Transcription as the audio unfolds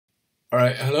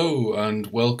Alright, hello and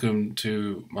welcome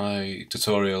to my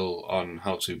tutorial on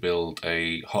how to build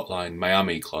a Hotline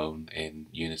Miami clone in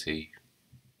Unity,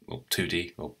 or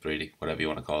 2D, or 3D, whatever you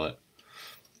want to call it.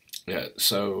 Yeah,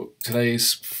 so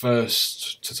today's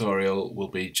first tutorial will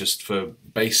be just for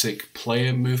basic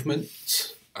player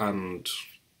movement and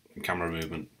camera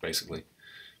movement, basically.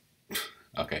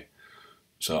 Okay,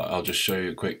 so I'll just show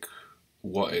you quick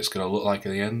what it's going to look like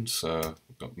at the end. So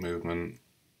we've got movement.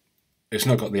 It's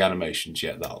not got the animations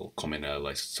yet, that'll come in a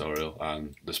later tutorial,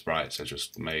 and the sprites I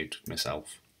just made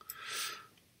myself.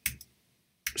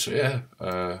 So yeah,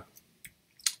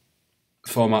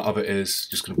 format of it is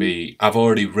just going to be, I've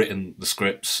already written the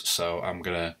scripts, so I'm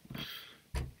going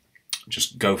to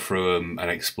just go through them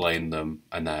and explain them,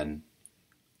 and then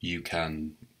you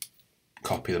can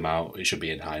copy them out. It should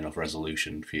be in high enough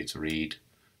resolution for you to read.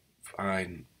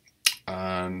 Fine.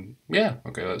 And yeah,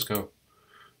 okay, let's go.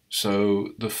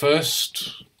 So the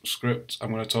first script I'm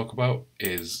going to talk about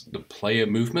is the player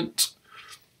movement.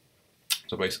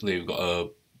 So basically we've got a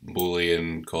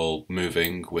boolean called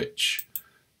moving, which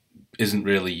isn't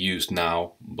really used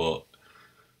now, but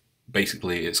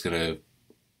basically it's going to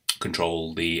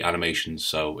control the animations.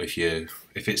 So if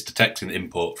it's detecting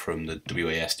input from the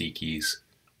WASD keys,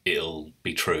 it'll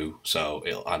be true, so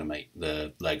it'll animate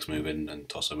the legs moving and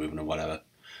torso moving and whatever.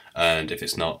 And if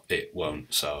it's not, it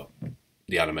won't. So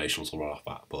the animations will run off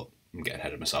that, but I'm getting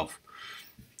ahead of myself.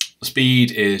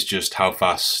 Speed is just how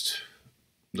fast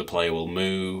the player will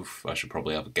move. I should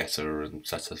probably have a getter and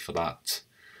setter for that.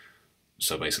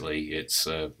 So basically it's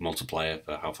a multiplier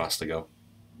for how fast they go.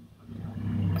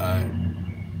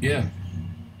 Yeah,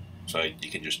 so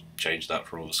you can just change that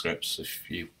for all the scripts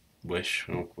if you wish,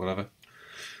 or whatever.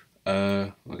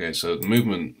 Okay, so the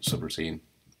movement subroutine.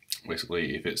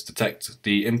 Basically, if it's detect,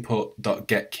 the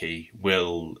input.get key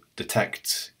will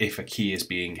detect if a key is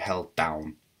being held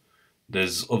down.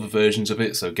 There's other versions of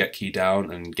it, so get key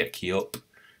down and get key up,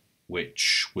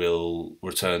 which will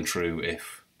return true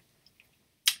if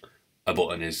a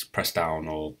button is pressed down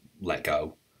or let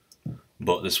go.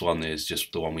 But this one is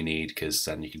just the one we need, because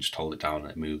then you can just hold it down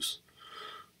and it moves.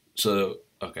 So,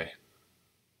 okay.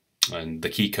 And the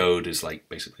key code is like,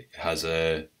 basically, it has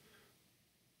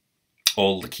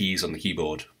all the keys on the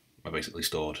keyboard are basically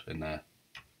stored in there.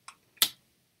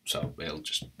 So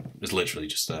it's literally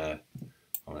just I'll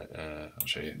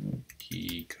show you.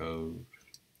 Key code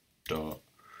dot,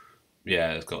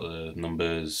 yeah, it's got the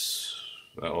numbers,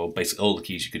 or basically all the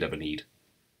keys you could ever need.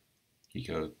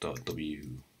 Keycode dot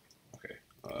w. Okay.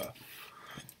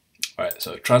 Alright,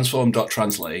 so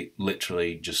transform.translate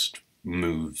literally just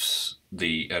moves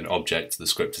an object the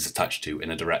script is attached to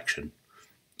in a direction.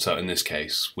 So in this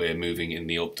case, we're moving in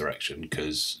the up direction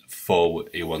because forward,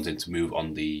 you're wanting to move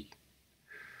on the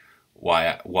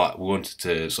Y. What we wanted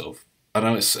to sort of, I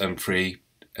know it's free,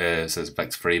 it says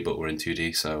vector free, but we're in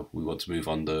 2D, so we want to move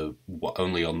on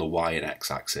only on the Y and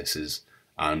X axes,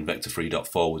 and vector free dot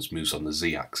forwards moves on the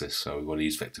Z axis, so we want to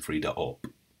use vector free dot up.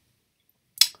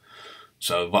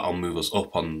 So that'll move us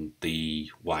up on the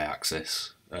Y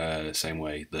axis, same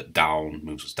way that down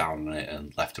moves us down on it,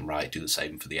 and left and right do the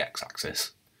same for the X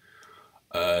axis.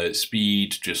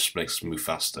 Speed just makes us move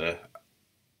faster,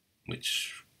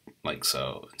 which, like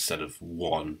so, instead of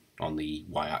 1 on the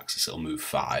y-axis, it'll move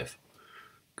 5,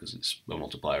 because it's a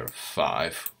multiplier of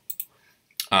 5.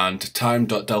 And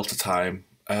time.delta time,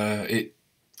 I'm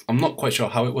not quite sure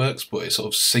how it works, but it sort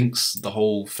of syncs the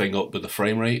whole thing up with the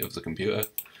frame rate of the computer,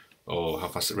 or how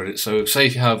fast it runs it. So say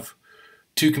if you have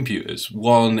two computers,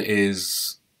 one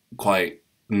is quite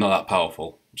not that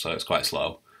powerful, so it's quite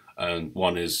slow, and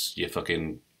one is your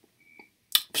fucking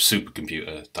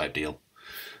supercomputer type deal.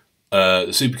 The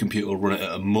supercomputer will run it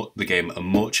at the game at a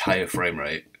much higher frame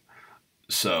rate.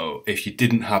 So if you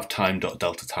didn't have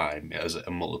time.delta time as a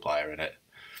multiplier in it,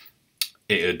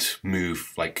 it'd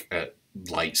move like at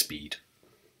light speed.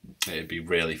 It'd be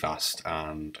really fast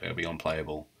and it'd be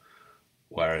unplayable.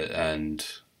 And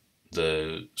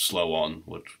the slow one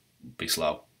would be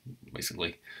slow,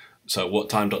 basically. So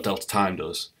what time.delta time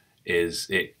does is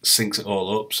it syncs it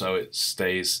all up, so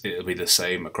it'll be the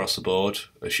same across the board,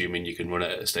 assuming you can run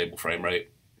it at a stable frame rate,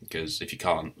 because if you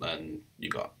can't, then you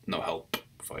got no help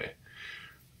for you.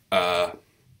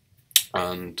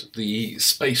 And the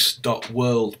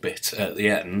space.world bit at the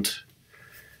end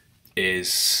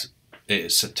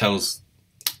tells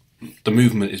the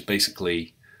movement is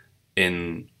basically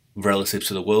in relative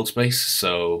to the world space.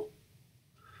 So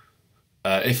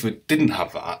if we didn't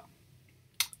have that,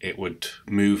 it would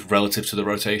move relative to the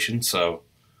rotation. So,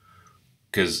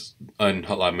 because in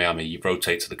Hotline Miami you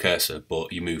rotate to the cursor,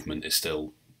 but your movement is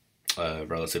still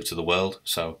relative to the world.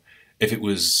 So if it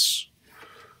was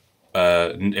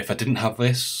If I didn't have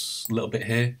this little bit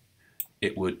here,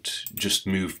 it would just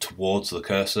move towards the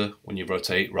cursor when you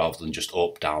rotate rather than just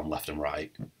up, down, left and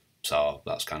right. So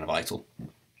that's kind of vital.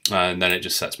 And then it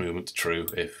just sets movement to true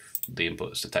if the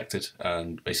input is detected.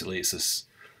 And basically it's this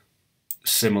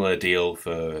similar deal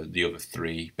for the other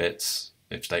 3 bits,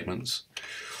 if statements.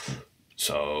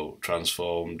 So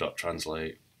transform, dot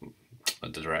translate, the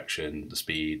direction, the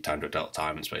speed, time dot delta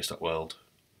time, and space dot world.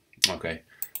 Okay.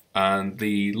 And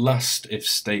the last if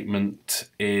statement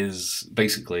is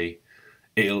basically,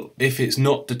 if it's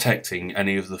not detecting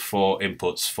any of the 4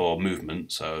 inputs for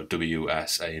movement, so W,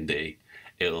 S, A, and D,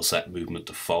 it'll set movement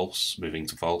to false, moving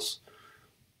to false.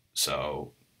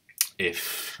 So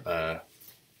if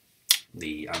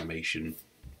the animation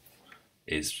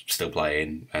is still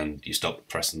playing and you stop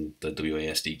pressing the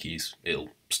WASD keys, it'll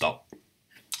stop,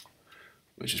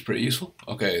 which is pretty useful.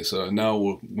 Okay, so now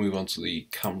we'll move on to the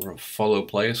camera follow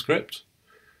player script.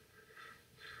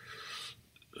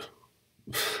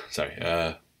 Sorry,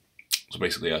 so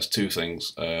basically it has 2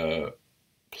 things.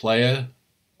 Player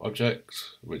object,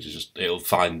 which is just,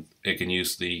 it can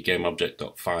use the game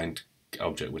object.find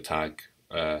object with tag.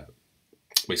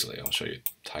 Basically, I'll show you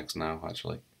tags now,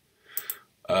 actually.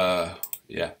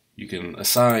 Yeah, you can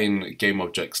assign game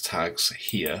objects tags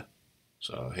here,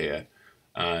 so here,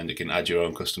 and you can add your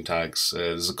own custom tags.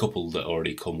 There's a couple that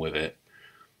already come with it.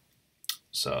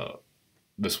 So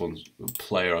this one's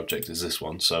player object is this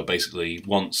one. So basically,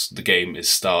 once the game is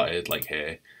started, like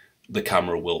here, the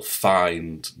camera will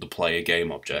find the player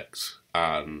game object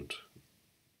and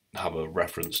have a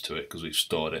reference to it because we've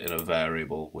stored it in a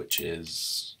variable which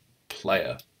is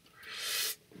player.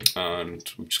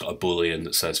 And we've just got a boolean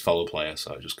that says follow player,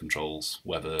 so it just controls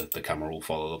whether the camera will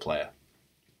follow the player.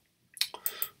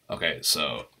 Okay,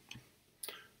 so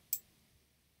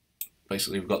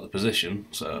basically we've got the position.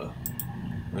 So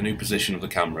the new position of the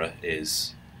camera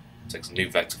takes a new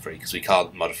vector free because we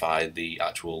can't modify the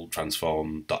actual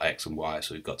transform.x and y,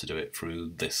 so we've got to do it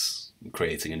through this,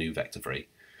 creating a new vector free.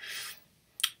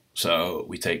 So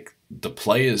we take the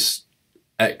player's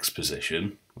x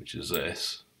position, which is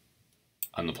this,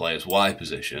 and the player's y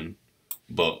position,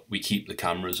 but we keep the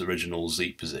camera's original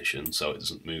z position so it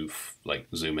doesn't move, like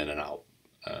zoom in and out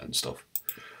and stuff.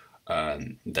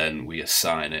 And then we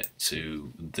assign it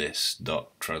to this dot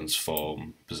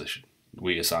transform position.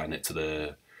 We assign it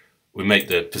to we make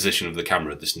the position of the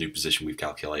camera this new position we've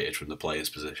calculated from the player's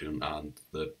position and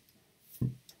the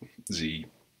z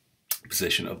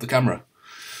position of the camera.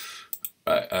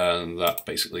 Right, and that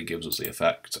basically gives us the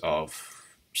effect of,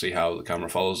 see how the camera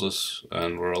follows us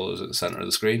and we're always at the center of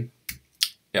the screen.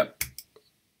 Yep,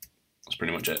 that's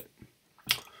pretty much it.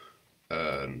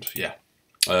 And yeah,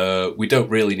 we don't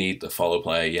really need the follow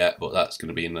player yet, but that's going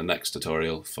to be in the next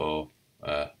tutorial for,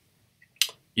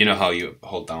 you know how you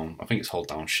hold down, I think it's hold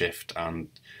down shift and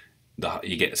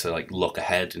you get to like look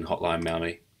ahead in Hotline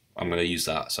Miami. I'm going to use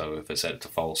that, so if I set it to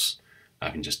false,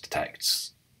 I can just detect,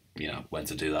 you know, when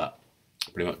to do that,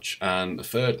 pretty much. And the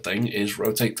third thing is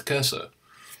rotate the cursor.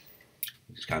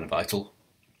 It's kind of vital.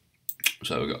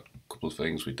 So we've got a couple of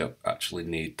things. We don't actually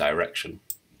need direction.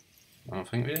 I don't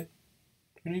think we do. Do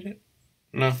we need it?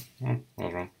 No. Oh, I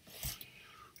was wrong.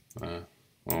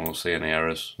 We'll see any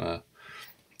errors.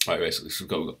 Right, basically, so we've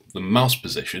got the mouse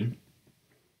position.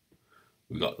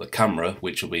 We've got the camera,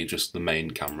 which will be just the main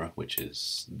camera, which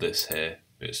is this here.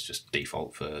 It's just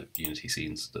default for Unity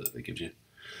scenes that it gives you.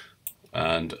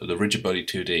 And the rigid body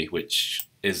 2D, which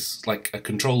is like a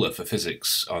controller for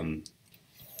physics on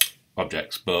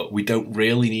objects, but we don't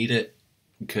really need it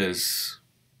because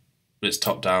it's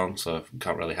top down, so we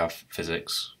can't really have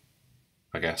physics,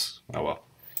 I guess. Oh well,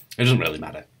 it doesn't really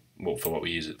matter for what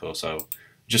we use it for. So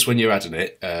just when you're adding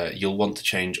it, you'll want to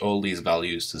change all these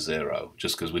values to 0,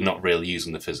 just because we're not really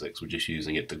using the physics, we're just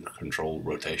using it to control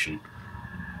rotation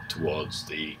towards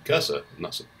the cursor. And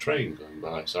that's a train going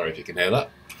by, sorry if you can hear that.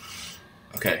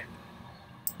 Okay,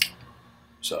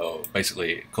 so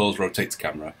basically it calls rotate the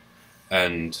camera,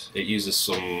 and it uses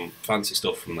some fancy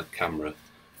stuff from the camera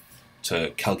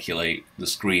to calculate the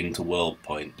screen to world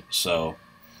point. So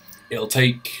it'll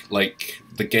take like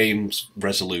the game's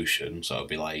resolution, so it'll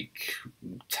be like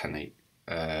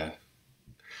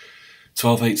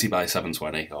 1280 by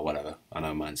 720 or whatever. I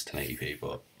know mine's 1080p,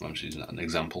 but I'm just using that as an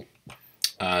example,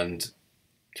 and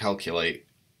calculate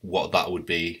what that would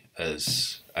be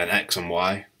as an X and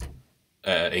Y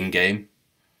in game,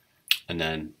 and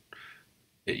then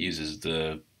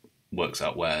it works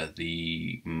out where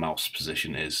the mouse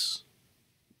position is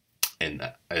in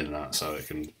that, so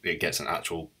it gets an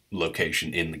actual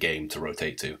location in the game to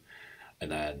rotate to. And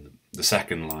then the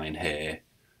second line here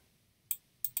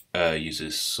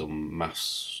uses some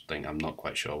maths thing. I'm not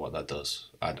quite sure what that does.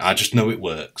 I just know it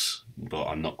works, but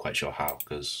I'm not quite sure how,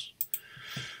 because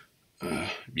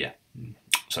yeah.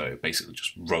 So it basically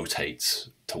just rotates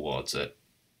towards it.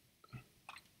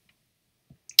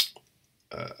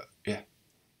 Yeah.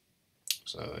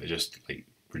 So it just like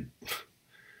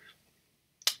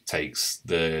takes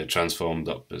the transformed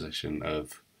up position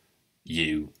of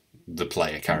you, the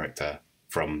player character,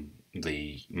 from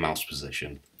the mouse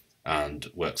position, and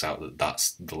works out that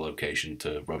that's the location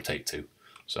to rotate to.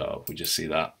 So we just see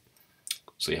that,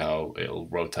 see how it'll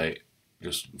rotate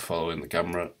just following the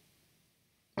camera,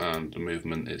 and the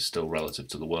movement is still relative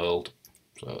to the world.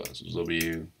 So that's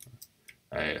W,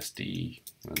 ASD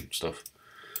and stuff.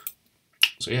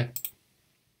 So yeah.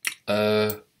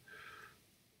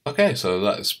 Okay, so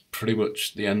that's pretty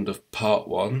much the end of part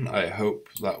 1. I hope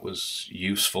that was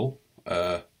useful.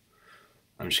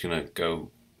 I'm just gonna go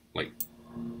like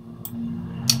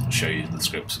show you the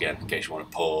scripts again in case you want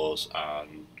to pause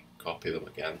and copy them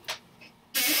again,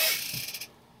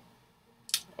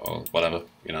 or whatever,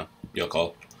 you know, your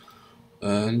call.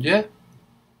 And yeah,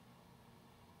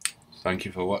 thank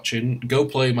you for watching. Go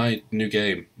play my new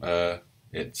game.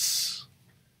 It's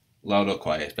Loud or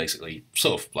Quiet. It's basically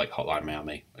sort of like Hotline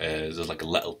Miami. There's like a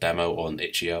little demo on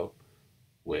itch.io,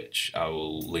 which I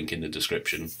will link in the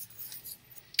description.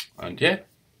 And yeah,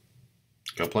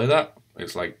 go play that.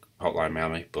 It's like Hotline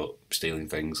Miami, but stealing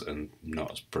things and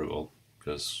not as brutal,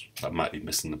 because that might be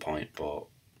missing the point, but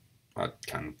I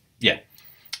can. Yeah,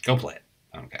 go play it.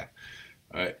 I don't care.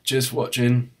 Alright, cheers for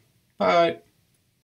watching. Bye.